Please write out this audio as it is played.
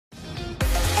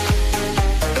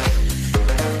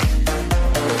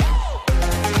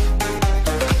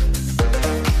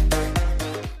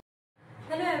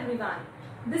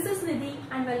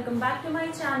welcome back to my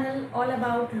channel all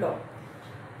about law.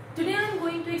 Today I am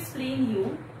going to explain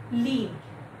you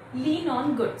lien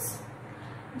on goods.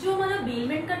 जो हमारा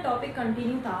bailment का topic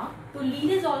continue था, तो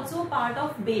lien is also part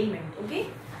of bailment. Okay.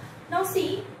 Now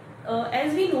see,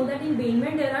 as we know that in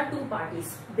bailment there are two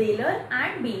parties, bailer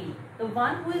and bailee. The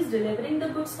one who is delivering the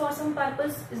goods for some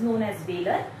purpose is known as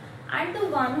bailer. And the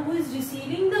one who is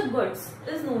receiving the goods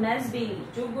is known as bailee.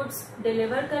 जो goods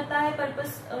deliver करता है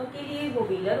purpose के लिए वो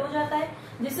bailor हो जाता है,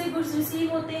 जिससे goods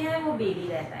receive होते हैं वो bailee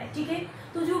रहता है. ठीक है,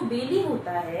 तो जो bailee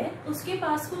होता है उसके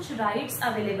पास कुछ rights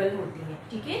available होती हैं.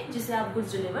 ठीक है, जिसे आप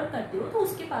goods deliver करते हो तो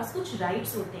उसके पास कुछ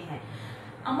rights होते हैं.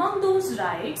 Among those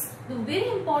rights, the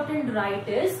very important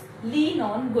right is lien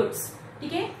on goods.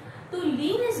 ठीक है, तो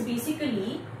lien is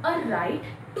basically a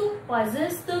right to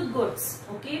possess the goods,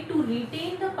 okay, to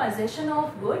retain the possession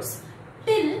of goods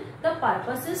till the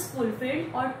purpose is fulfilled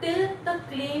or till the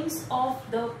claims of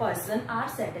the person are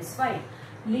satisfied.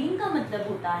 Lien का मतलब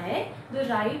होता है the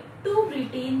right to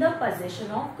retain the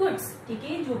possession of goods. ठीक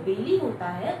है, जो bailee होता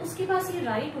है उसके पास ये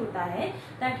right होता है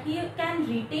that he can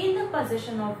retain the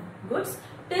possession of goods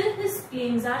till his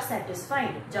claims are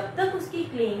satisfied. जब तक उसकी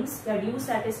claims या dues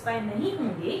satisfied नहीं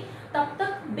होंगे तब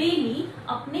तक bailee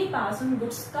अपने पास उन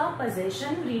goods का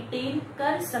possession retain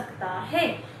कर सकता है.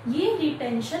 ये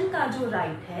retention का जो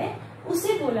right है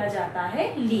उसे बोला जाता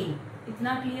है lien.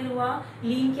 इतना क्लियर हुआ?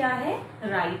 lien क्या है?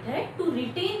 right है to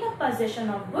retain the possession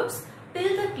of goods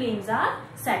till the claims are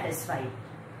satisfied.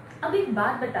 अब एक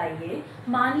बात बताइए,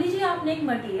 मान लीजिए आपने एक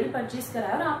मटेरियल परचेज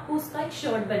कराया और आपको उसका एक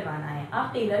शर्ट बनवाना है.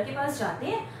 आप टेलर के पास जाते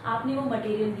हैं, आपने वो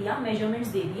मटेरियल दिया, मेजरमेंट्स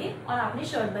दे दिए और आपने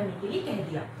शर्ट बनने के लिए कह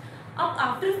दिया. अब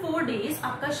आफ्टर 4 डेज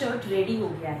आपका शर्ट रेडी हो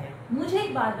गया है. मुझे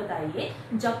एक बात बताइए,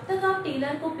 जब तक आप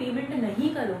टेलर को पेमेंट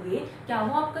नहीं करोगे क्या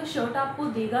वो आपका शर्ट आपको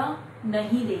देगा?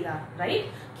 नहीं देगा. राइट?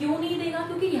 क्यों नहीं देगा?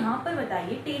 क्योंकि यहाँ पर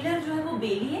बताइए टेलर जो है वो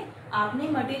बेली है. आपने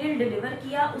मटेरियल डिलीवर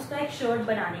किया उसका एक शर्ट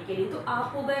बनाने के लिए, तो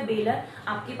आप हो गए बेलर.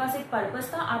 आपके पास एक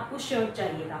पर्पस था, आपको शर्ट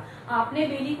चाहिए था, आपने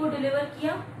बेली को डिलीवर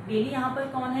किया. बेली यहाँ पर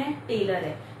कौन है? टेलर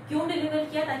है. क्यों डिलीवर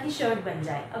किया? ताकि शर्ट बन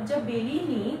जाए. अब जब बेली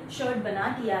ने शर्ट बना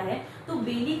दिया है तो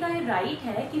बेली का ये राइट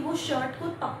है कि वो शर्ट को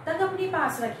तब तक अपने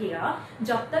पास रखेगा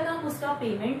जब तक आप उसका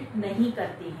पेमेंट नहीं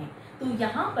करते हैं. तो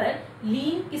यहाँ पर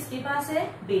लीन किसके पास है?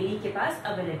 बेली के पास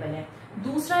अवेलेबल है.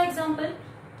 दूसरा एग्जाम्पल,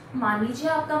 मान लीजिए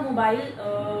आपका मोबाइल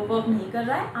वर्क नहीं कर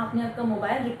रहा है, आपने आपका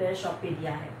मोबाइल रिपेयर शॉप पे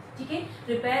दिया है. ठीक है,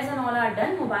 repairs and all are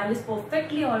done, mobile is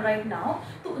perfectly all right now.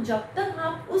 तो जब तक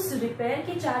आप उस रिपेयर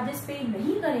के चार्जेस पे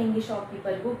नहीं करेंगे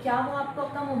शॉपकीपर को, क्या वो आपको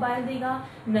अपना मोबाइल देगा?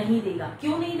 नहीं देगा.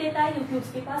 क्यों नहीं देता है? क्योंकि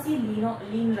उसके पास ये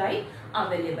लीन राइट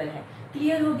अवेलेबल है.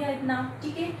 क्लियर हो गया इतना?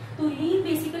 ठीक है, तो लीन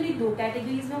बेसिकली दो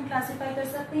कैटेगरीज में हम क्लासिफाई कर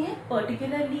सकते हैं,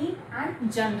 particular lean and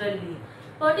general lean.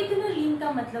 Particular लीन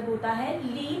का मतलब होता है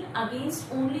लीन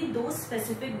अगेंस्ट ओनली दो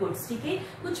स्पेसिफिक गुड्स. ठीक है,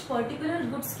 कुछ पर्टिकुलर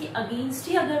गुड्स के अगेंस्ट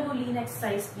ही अगर वो लीन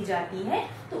एक्सरसाइज की जाती है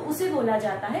तो उसे बोला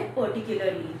जाता है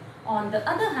particular lean. On the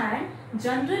other hand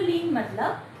general लीन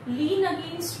मतलब लीन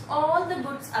against all the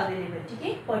goods available. ठीक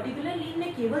है, पर्टिकुलर लीन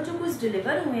में केवल जो कुछ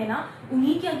डिलीवर हुए ना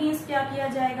उन्हीं के अगेंस्ट क्या किया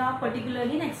जाएगा? पर्टिकुलर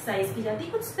लीन एक्सरसाइज की जाती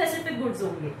है. कुछ स्पेसिफिक गुड्स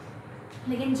होंगे.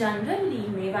 लेकिन जनरल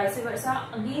लीन में वाइस वर्सा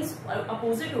अगेंस्ट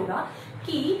अपोजिट होगा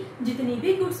कि जितने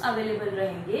भी गुड्स अवेलेबल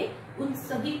रहेंगे उन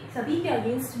सभी के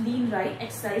अगेंस्ट लीन राइट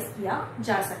एक्सरसाइज किया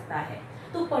जा सकता है.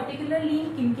 तो पर्टिकुलर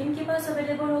लीन किन किन के पास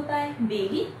अवेलेबल होता है?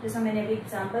 बेली, जैसा मैंने अभी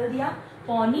एग्जांपल दिया.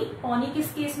 पॉनी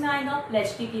किस केस में आएगा?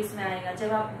 प्लेज के केस में आएगा.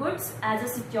 जब आप गुड्स एज अ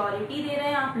सिक्योरिटी दे रहे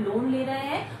हैं, आप लोन ले रहे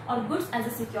हैं और गुड्स एज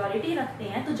अ सिक्योरिटी रखते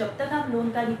हैं, तो जब तक आप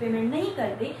लोन का रिपेमेंट नहीं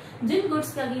करते, जिन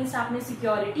गुड्स के अगेंस्ट आपने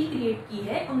सिक्योरिटी क्रिएट की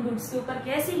है उन गुड्स के ऊपर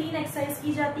कैसी लीन एक्सरसाइज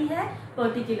की जाती है?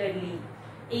 पर्टिकुलर लीन.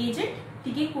 एजेंट,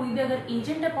 ठीक है, कोई भी अगर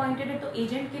एजेंट अपॉइंटेड है तो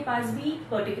एजेंट के पास भी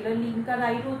पर्टिकुलर लीन का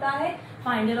राइट होता है.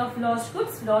 फाइंडर ऑफ लॉस्ट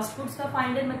गुड्स का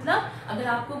फाइंडर मतलब अगर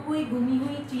आपको कोई गुमी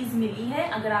हुई चीज मिली है,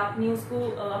 अगर आपने उसको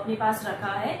अपने पास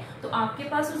रखा है तो आपके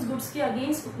पास उस गुड्स के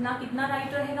अगेंस्ट उतना कितना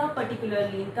राइट रहेगा?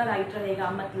 पर्टिकुलर लीन का राइट रहेगा.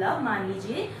 मतलब मान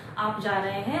लीजिए आप जा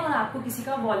रहे हैं और आपको किसी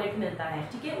का वॉलेट मिलता है.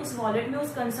 ठीक है, उस वॉलेट में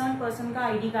उस कंसर्न पर्सन का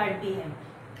आईडी कार्ड भी है,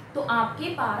 तो आपके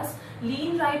पास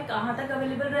लीन राइट कहाँ तक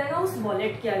अवेलेबल रहेगा? उस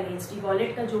वॉलेट के अगेंस्ट.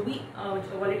 वॉलेट का जो भी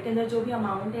वॉलेट के अंदर जो भी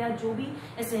अमाउंट है या जो भी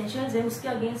एसेंशियल्स है उसके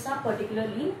अगेंस्ट आप पर्टिकुलर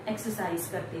लीन एक्सरसाइज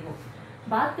करते हो.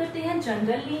 बात करते हैं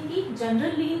जनरल लीन की.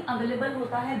 जनरल लीन अवेलेबल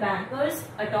होता है बैंकर्स,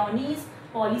 अटॉर्नीज,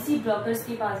 पॉलिसी ब्रोकर्स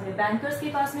के पास में. बैंकर्स के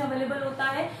पास में अवेलेबल होता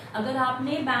है अगर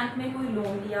आपने बैंक में कोई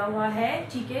लोन लिया हुआ है.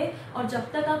 ठीक है, और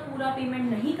जब तक आप पूरा पेमेंट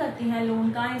नहीं करते हैं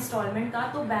लोन का, इंस्टॉलमेंट का,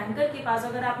 तो बैंकर के पास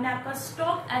अगर आपने आपका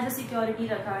स्टॉक एज अ सिक्योरिटी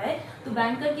रखा है तो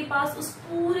बैंकर के पास उस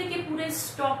पूरे के पूरे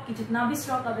स्टॉक की जितना भी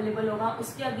स्टॉक अवेलेबल होगा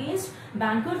उसके अगेंस्ट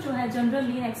बैंकर जो है जनरल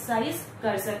लीन एक्सरसाइज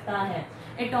कर सकता है.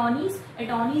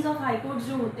 अटॉर्नीज ऑफ हाई कोर्ट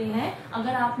जो होते हैं,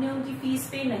 अगर आपने उनकी फीस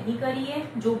पे नहीं करी है,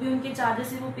 जो भी उनके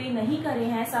चार्जेस है वो पे नहीं करे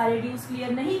हैं, सारे ड्यूज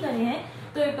क्लियर नहीं करे हैं,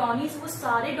 तो अटॉर्नीज वो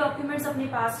सारे डॉक्यूमेंट्स अपने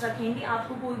पास रखेंगे,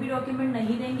 आपको कोई भी डॉक्यूमेंट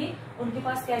नहीं देंगे। उनके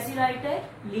पास कैसी राइट है?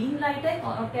 लीन राइट है।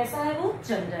 और कैसा है वो?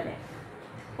 जनरल है।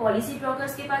 पॉलिसी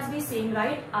ब्रोकर्स के पास भी सेम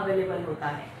राइट अवेलेबल होता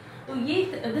है। तो ये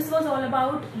this was all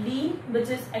about lean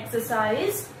which is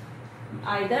exercised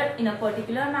either in a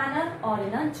particular manner or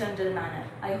in a general manner.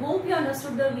 I hope you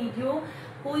understood the video.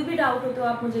 कोई भी डाउट हो तो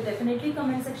आप मुझे डेफिनेटली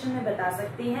कमेंट सेक्शन में बता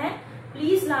सकते हैं।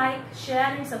 Please like, share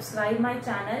and subscribe my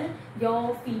channel. Your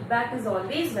feedback is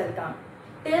always welcome.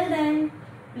 Till then,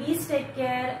 please take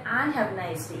care and have a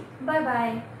nice day. Bye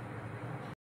bye.